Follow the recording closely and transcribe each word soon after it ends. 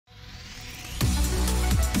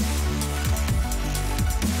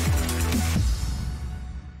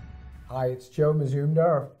Hi, it's Joe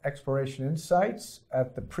Mazumdar of Exploration Insights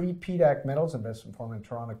at the pre-PDAC Metals Investment Forum in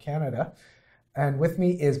Toronto, Canada. And with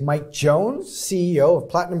me is Mike Jones, CEO of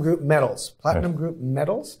Platinum Group Metals. Platinum Group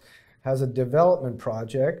Metals has a development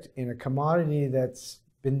project in a commodity that's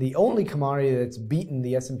been the only commodity that's beaten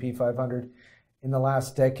the S&P 500 in the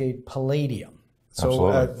last decade, palladium.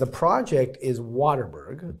 So the project is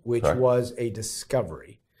Waterberg, which was a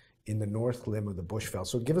discovery in the north limb of the Bushveld.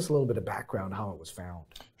 So give us a little bit of background how it was found.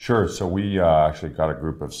 Sure. So we actually got a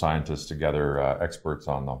group of scientists together, experts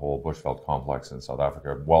on the whole Bushveld Complex in South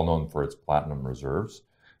Africa, well known for its platinum reserves.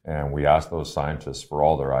 And we asked those scientists for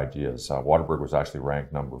all their ideas. Waterberg was actually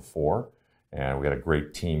ranked number 4. And we had a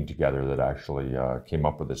great team together that actually came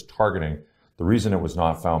up with this targeting. The reason it was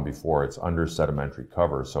not found before, it's under sedimentary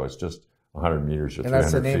cover. So it's just 100 meters or 300 feet. And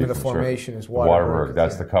that's the name of the formation is Waterberg. Waterberg,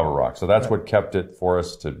 that's the cover rock. So that's what kept it for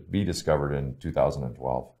us to be discovered in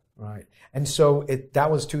 2012. Right. And so that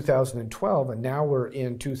was 2012, and now we're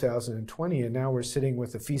in 2020, and now we're sitting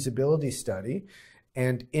with a feasibility study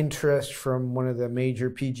and interest from one of the major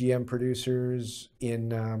PGM producers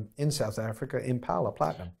in South Africa, Impala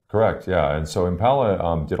Platinum. Correct, yeah. And so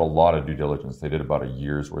Impala did a lot of due diligence. They did about a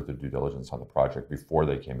year's worth of due diligence on the project before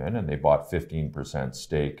they came in, and they bought 15%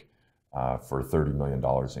 stake for $30 million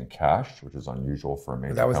in cash, which is unusual for a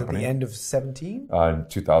major company. That was at the end of 17? In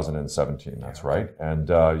 2017, that's right. And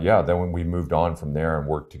then when we moved on from there and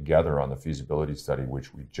worked together on the feasibility study,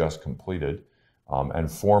 which we just completed,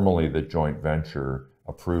 and formally the joint venture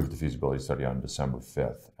approved the feasibility study on December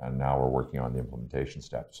 5th, and now we're working on the implementation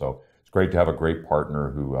steps. So it's great to have a great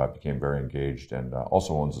partner who became very engaged and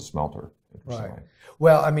also owns a smelter. Right.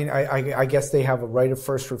 Well, I mean, I guess they have a right of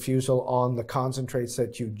first refusal on the concentrates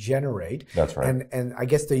that you generate. That's right. And I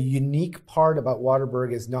guess the unique part about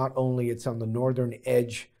Waterberg is not only it's on the northern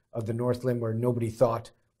edge of the North Limb where nobody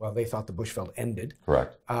thought, well, they thought the Bushveld ended.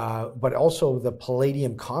 Correct. But also the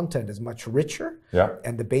palladium content is much richer,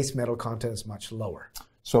 and the base metal content is much lower.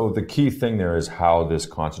 So the key thing there is how this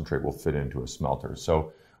concentrate will fit into a smelter.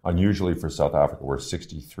 So unusually for South Africa, we're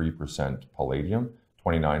 63% palladium,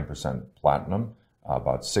 29% platinum,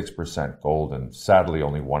 about 6% gold, and sadly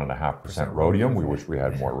only 1.5% rhodium. We wish we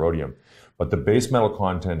had more rhodium. But the base metal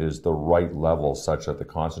content is the right level such that the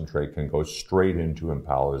concentrate can go straight into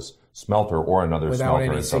Impala's smelter or another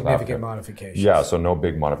smelter in South Africa. Without any significant modifications. Yeah, so no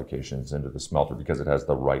big modifications into the smelter because it has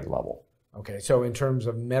the right level. Okay, so in terms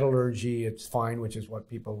of metallurgy, it's fine, which is what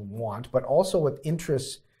people want. But also what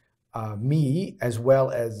interests me, as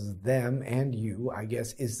well as them and you, I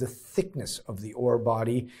guess, is the thickness of the ore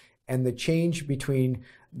body and the change between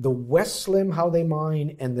the west limb, how they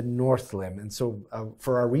mine, and the north limb. And so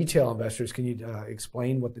for our retail investors, can you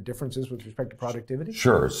explain what the difference is with respect to productivity?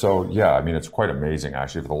 Sure. So, yeah, I mean, it's quite amazing,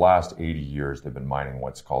 actually. For the last 80 years, they've been mining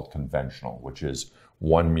what's called conventional, which is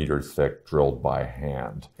 1 meter thick, drilled by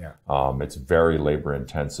hand. Yeah. It's very labor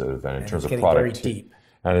intensive, and in terms of productivity.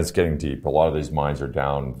 And it's getting deep. A lot of these mines are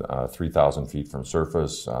down 3,000 feet from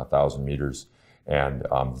surface, 1,000 meters, and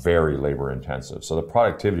very labor intensive. So the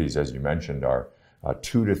productivities, as you mentioned, are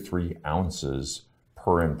 2 to 3 ounces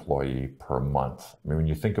per employee per month. I mean, when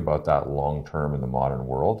you think about that long term in the modern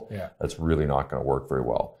world, that's really not going to work very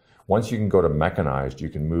well. Once you can go to mechanized, you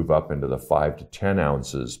can move up into the 5 to 10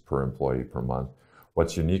 ounces per employee per month.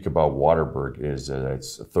 What's unique about Waterberg is that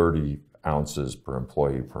it's 30 ounces per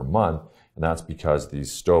employee per month. And that's because these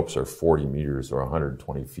stopes are 40 meters or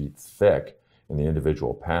 120 feet thick in the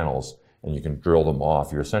individual panels, and you can drill them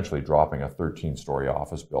off. You're essentially dropping a 13-story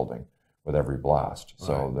office building with every blast. Right.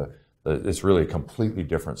 So it's really a completely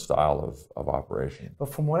different style of operation.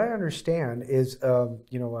 But from what I understand is,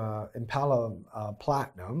 Impala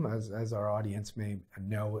Platinum, as our audience may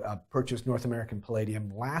know, purchased North American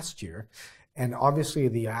Palladium last year. And obviously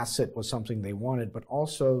the asset was something they wanted, but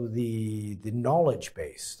also the knowledge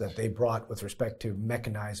base that they brought with respect to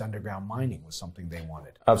mechanized underground mining was something they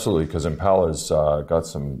wanted. Absolutely, because Impala's got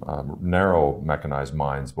some narrow mechanized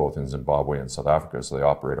mines both in Zimbabwe and South Africa, so they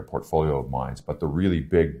operate a portfolio of mines. But the really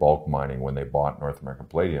big bulk mining, when they bought North American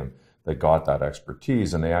Palladium, they got that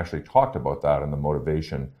expertise, and they actually talked about that, and the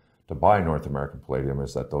motivation to buy North American Palladium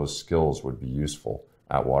is that those skills would be useful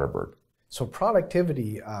at Waterberg. So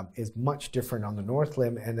productivity is much different on the North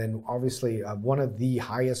Limb, and then obviously one of the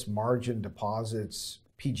highest margin deposits,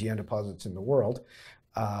 PGM deposits in the world,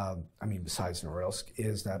 besides Norilsk,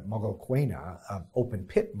 is that Mogalakwena open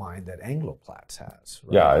pit mine that Anglo-Plats has.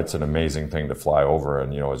 Right? Yeah, it's an amazing thing to fly over,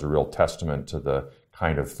 and is a real testament to the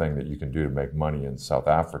kind of thing that you can do to make money in South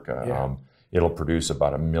Africa. Yeah. It'll produce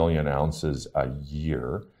about 1 million ounces a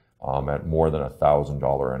year at more than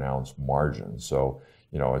 $1,000 an ounce margin. So,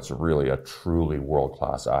 it's really a truly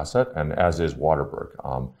world-class asset, and as is Waterberg.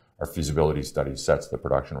 our feasibility study sets the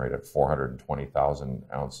production rate at 420,000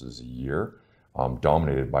 ounces a year,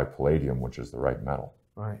 dominated by palladium, which is the right metal.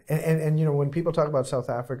 Right, and you know, when people talk about South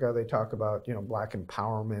Africa, they talk about, you know, black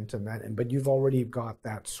empowerment and that, but you've already got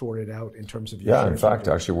that sorted out in terms of your in fact,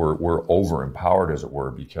 actually, we're over empowered, as it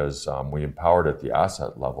were, because we empowered at the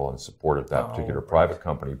asset level and supported that particular private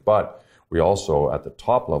company. But we also, at the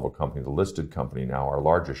top level company, the listed company now, our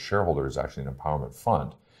largest shareholder is actually an empowerment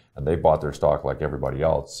fund, and they bought their stock like everybody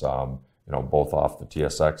else, you know, both off the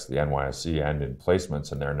TSX, the NYSE, and in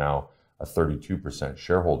placements, and they're now a 32%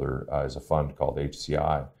 shareholder is a fund called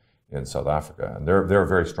HCI in South Africa. And they're a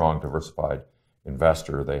very strong, diversified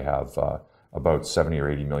investor. They have about $70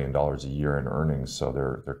 or $80 million a year in earnings, so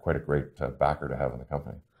they're quite a great backer to have in the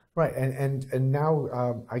company. Right, and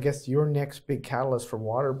now I guess your next big catalyst for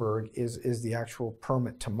Waterberg is the actual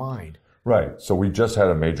permit to mine. Right. So we just had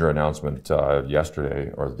a major announcement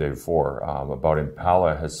yesterday or the day before about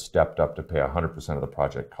Impala has stepped up to pay 100% of the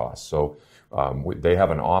project costs. So they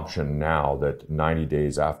have an option now that 90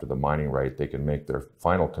 days after the mining right, they can make their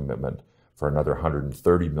final commitment for another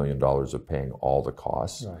 $130 million of paying all the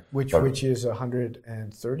costs. Right. Which is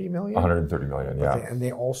 $130 million? $130 million, yeah. Okay. And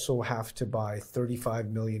they also have to buy $35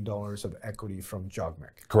 million of equity from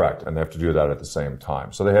Jogmec. Correct. And they have to do that at the same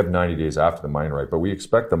time. So they have 90 days after the mining right, but we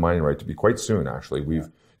expect the mining right to be quite soon, actually. We've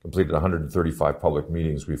completed 135 public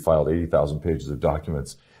meetings. We've filed 80,000 pages of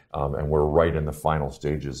documents, and we're right in the final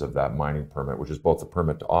stages of that mining permit, which is both the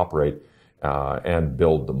permit to operate and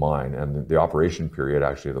build the mine. And the operation period,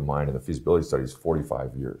 actually, of the mine and the feasibility study is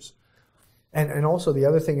 45 years. And also the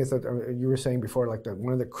other thing is that you were saying before, like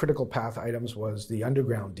one of the critical path items was the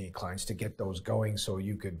underground declines to get those going so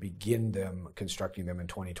you could begin constructing them in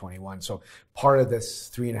 2021. So part of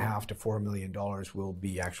this $3.5 to $4 million will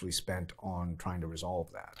be actually spent on trying to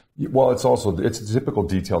resolve that. Well, it's a typical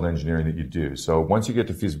detailed engineering that you do. So once you get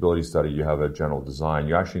to feasibility study, you have a general design.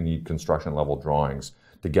 You actually need construction level drawings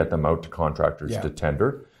to get them out to contractors to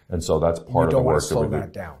tender. And so that's part of the work that we do. You don't want to slow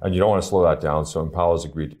that down. And you don't want to slow that down. So Impala's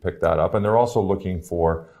agreed to pick that up. And they're also looking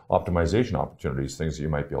for optimization opportunities, things that you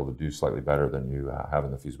might be able to do slightly better than you have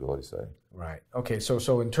in the feasibility study. Right. Okay.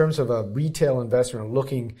 So in terms of a retail investor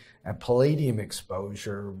looking at palladium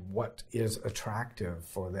exposure, what is attractive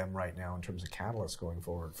for them right now in terms of catalysts going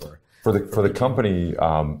forward for the company?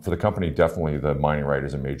 For the company, definitely the mining right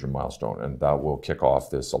is a major milestone, and that will kick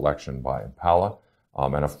off this election by Impala.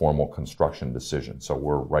 And a formal construction decision. So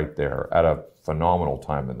we're right there at a phenomenal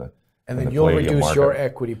time in the And then you'll reduce your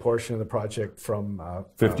equity portion of the project from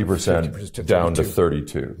 50% down to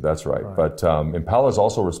 32%. That's right. But Impala is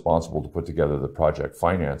also responsible to put together the project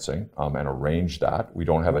financing and arrange that. We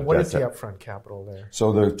don't have a debt. What is the upfront capital there?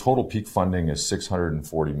 So the total peak funding is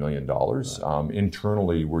 $640 million.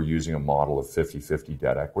 Internally, we're using a model of 50-50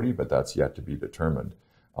 debt equity, but that's yet to be determined.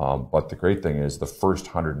 But the great thing is the first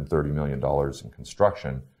 $130 million in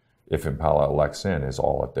construction, if Impala elects in, is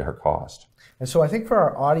all at their cost. And so I think for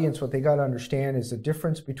our audience, what they got to understand is the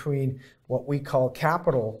difference between what we call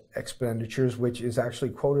capital expenditures, which is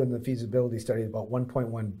actually quoted in the feasibility study about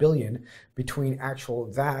 $1.1 billion, between actual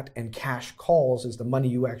that and cash calls is the money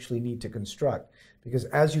you actually need to construct. Because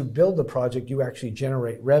as you build the project, you actually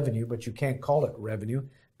generate revenue, but you can't call it revenue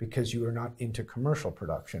because you are not into commercial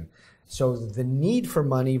production. So the need for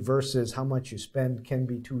money versus how much you spend can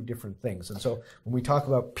be two different things. And so when we talk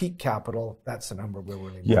about peak capital, that's the number we're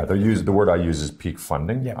really the word I use is peak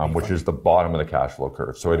funding, which is the bottom of the cash flow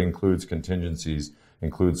curve. So it includes contingencies,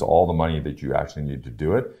 includes all the money that you actually need to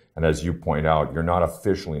do it. And as you point out, you're not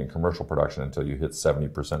officially in commercial production until you hit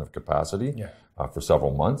 70% of capacity for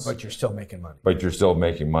several months. But you're still making money. But you're still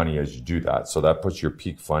making money as you do that. So that puts your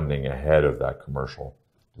peak funding ahead of that commercial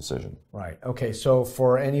decision. Right. Okay. So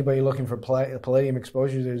for anybody looking for palladium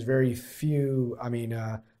exposure, there's very few.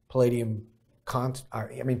 Palladium.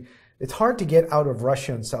 It's hard to get out of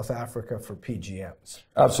Russia and South Africa for PGMs.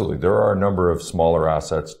 Absolutely. There are a number of smaller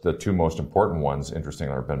assets. The two most important ones,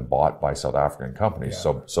 interestingly, have been bought by South African companies.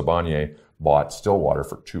 So Sibanye bought Stillwater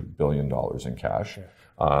for $2 billion in cash.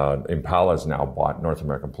 Impala has now bought North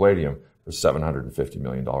American Palladium for $750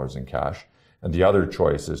 million in cash. And the other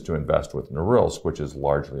choice is to invest with Norilsk, which is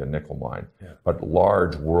largely a nickel mine. But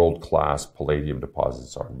large world-class palladium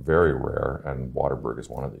deposits are very rare, and Waterberg is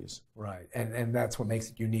one of these. Right, and that's what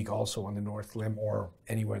makes it unique also on the North Limb or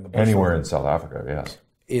anywhere in the Bushveld. Anywhere in South Africa, yes.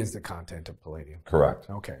 Is the content of palladium. Correct.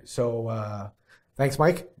 Okay, so thanks,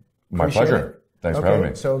 Mike. My pleasure. Thanks for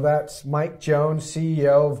having me. So that's Mike Jones,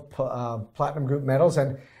 CEO of Platinum Group Metals,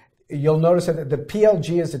 and you'll notice that the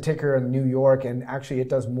PLG is the ticker in New York, and actually it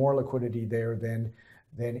does more liquidity there than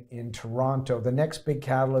in Toronto. The next big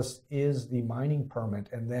catalyst is the mining permit,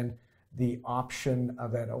 and then the option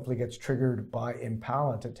that hopefully gets triggered by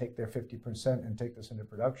Impala to take their 50% and take this into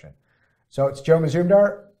production. So it's Joe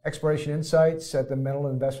Mazumdar, Exploration Insights at the Metal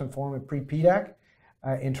Investment Forum at pre-PDAC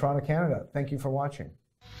in Toronto, Canada. Thank you for watching.